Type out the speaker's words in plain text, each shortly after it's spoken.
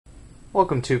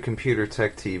Welcome to Computer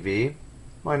Tech TV.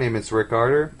 My name is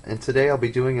RickArter, and today I'll be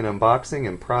doing an unboxing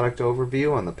and product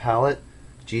overview on the Palit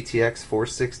GTX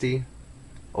 460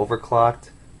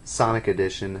 Overclocked Sonic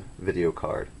Edition video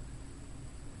card.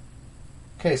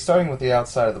 Okay, starting with the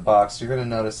outside of the box, you're going to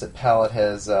notice that Palit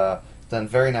has done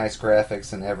very nice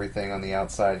graphics and everything on the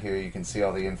outside here. You can see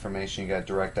all the information. You got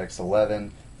DirectX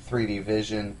 11, 3D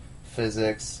Vision,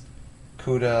 Physics,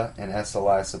 CUDA, and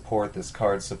SLI support. This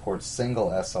card supports single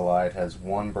SLI. It has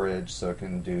one bridge, so it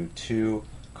can do two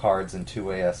cards in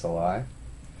two-way SLI.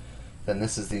 Then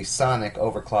this is the Sonic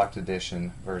Overclocked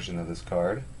Edition version of this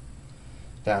card.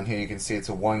 Down here you can see it's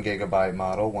a 1 GB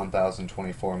model,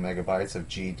 1024 megabytes of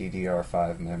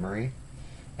GDDR5 memory.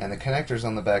 And the connectors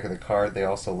on the back of the card, they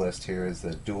also list here is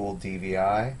the dual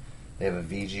DVI, they have a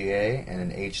VGA, and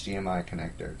an HDMI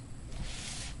connector.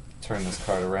 Turn this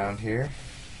card around here.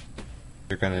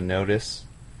 You're going to notice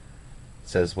it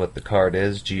says what the card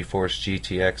is: GeForce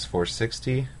GTX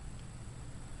 460,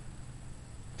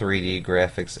 3D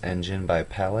graphics engine by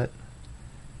Palit.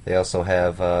 They also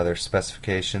have their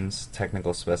specifications,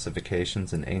 technical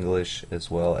specifications in English as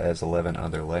well as 11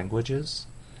 other languages.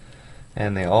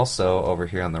 And they also, over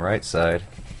here on the right side,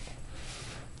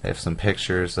 they have some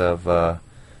pictures of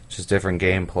just different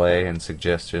gameplay and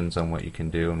suggestions on what you can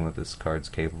do and what this card's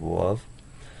capable of.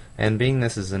 And being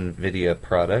this is an NVIDIA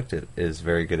product, it is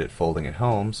very good at folding at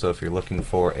home, so if you're looking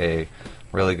for a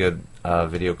really good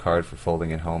video card for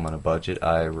folding at home on a budget,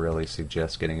 I really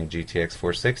suggest getting a GTX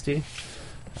 460.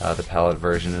 The Palit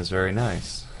version is very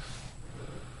nice.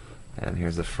 And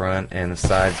here's the front, and the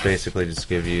sides basically just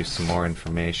give you some more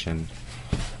information.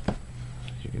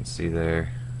 You can see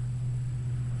there.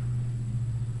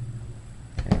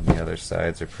 And the other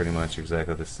sides are pretty much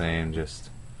exactly the same, just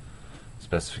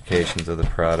specifications of the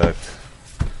product.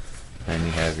 Then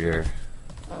you have your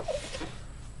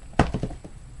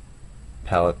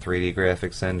Palit 3D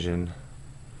graphics engine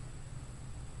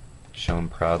shown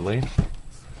proudly.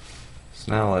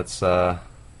 So now let's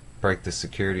break the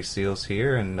security seals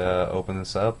here and open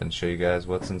this up and show you guys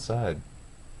what's inside.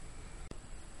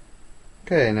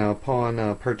 Okay, now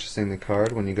upon purchasing the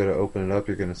card, when you go to open it up,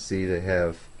 you're going to see they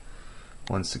have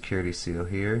one security seal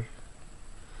here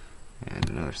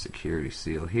and another security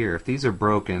seal here. If these are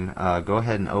broken, go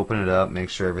ahead and open it up,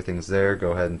 make sure everything's there,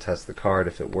 go ahead and test the card.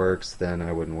 If it works, then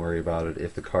I wouldn't worry about it.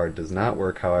 If the card does not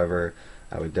work, however,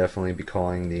 I would definitely be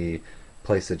calling the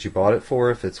place that you bought it for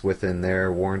if it's within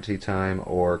their warranty time,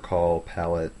 or call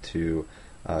Palit to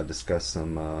discuss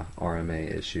some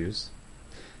RMA issues.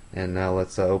 And now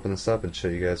let's open this up and show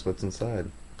you guys what's inside.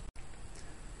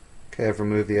 Okay, I've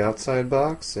removed the outside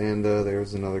box, and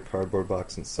there's another cardboard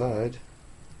box inside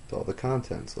with all the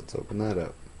contents. Let's open that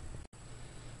up.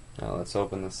 Now let's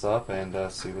open this up and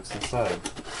see what's inside.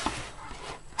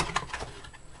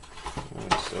 It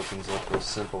just opens up real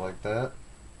simple like that.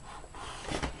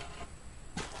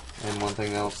 And one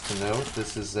thing else to note,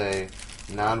 this is a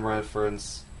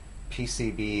non-reference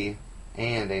PCB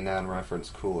and a non-reference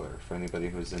cooler, for anybody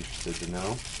who's interested to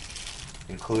know.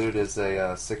 Included is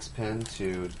a 6-pin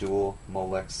to dual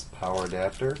Molex power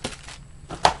adapter.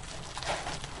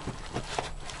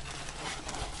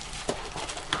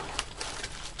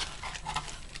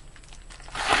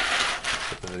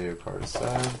 Put the video card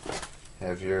aside.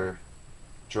 Have your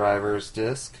driver's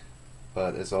disc,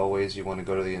 but as always you want to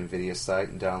go to the NVIDIA site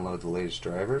and download the latest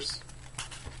drivers.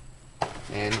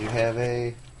 And you have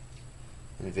a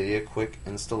NVIDIA quick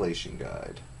installation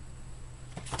guide.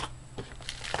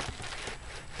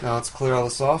 Now let's clear all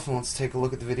this off and let's take a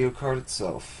look at the video card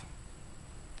itself.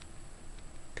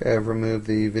 Okay, I've removed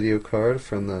the video card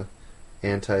from the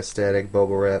anti-static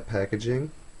bubble wrap packaging.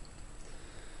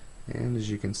 And as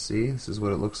you can see, this is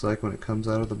what it looks like when it comes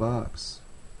out of the box.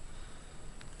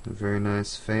 A very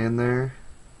nice fan there.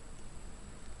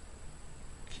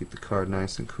 Keep the card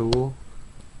nice and cool.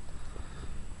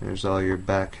 There's all your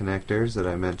back connectors that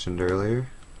I mentioned earlier.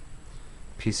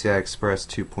 PCI Express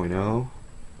 2.0.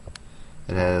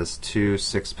 It has two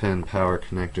 6-pin power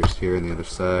connectors here on the other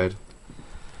side.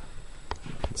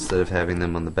 Instead of having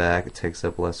them on the back, it takes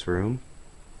up less room.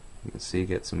 You can see,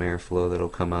 get some airflow that'll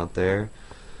come out there.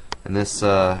 And this,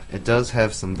 it does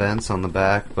have some vents on the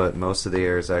back, but most of the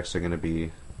air is actually going to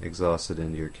be exhausted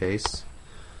into your case.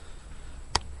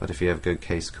 But if you have good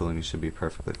case cooling, you should be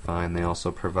perfectly fine. They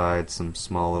also provide some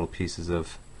small little pieces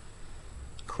of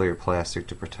clear plastic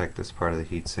to protect this part of the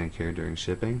heatsink here during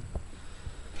shipping.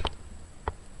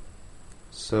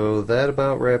 So that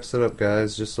about wraps it up,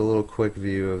 guys. Just a little quick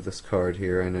view of this card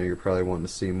here. I know you're probably wanting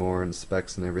to see more and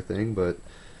specs and everything, but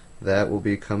that will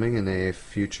be coming in a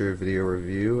future video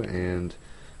review, and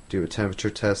do a temperature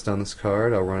test on this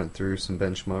card. I'll run it through some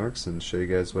benchmarks and show you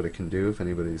guys what it can do. If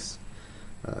anybody's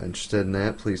interested in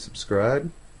that, please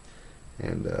subscribe.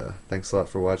 And thanks a lot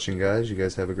for watching, guys. You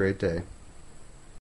guys have a great day.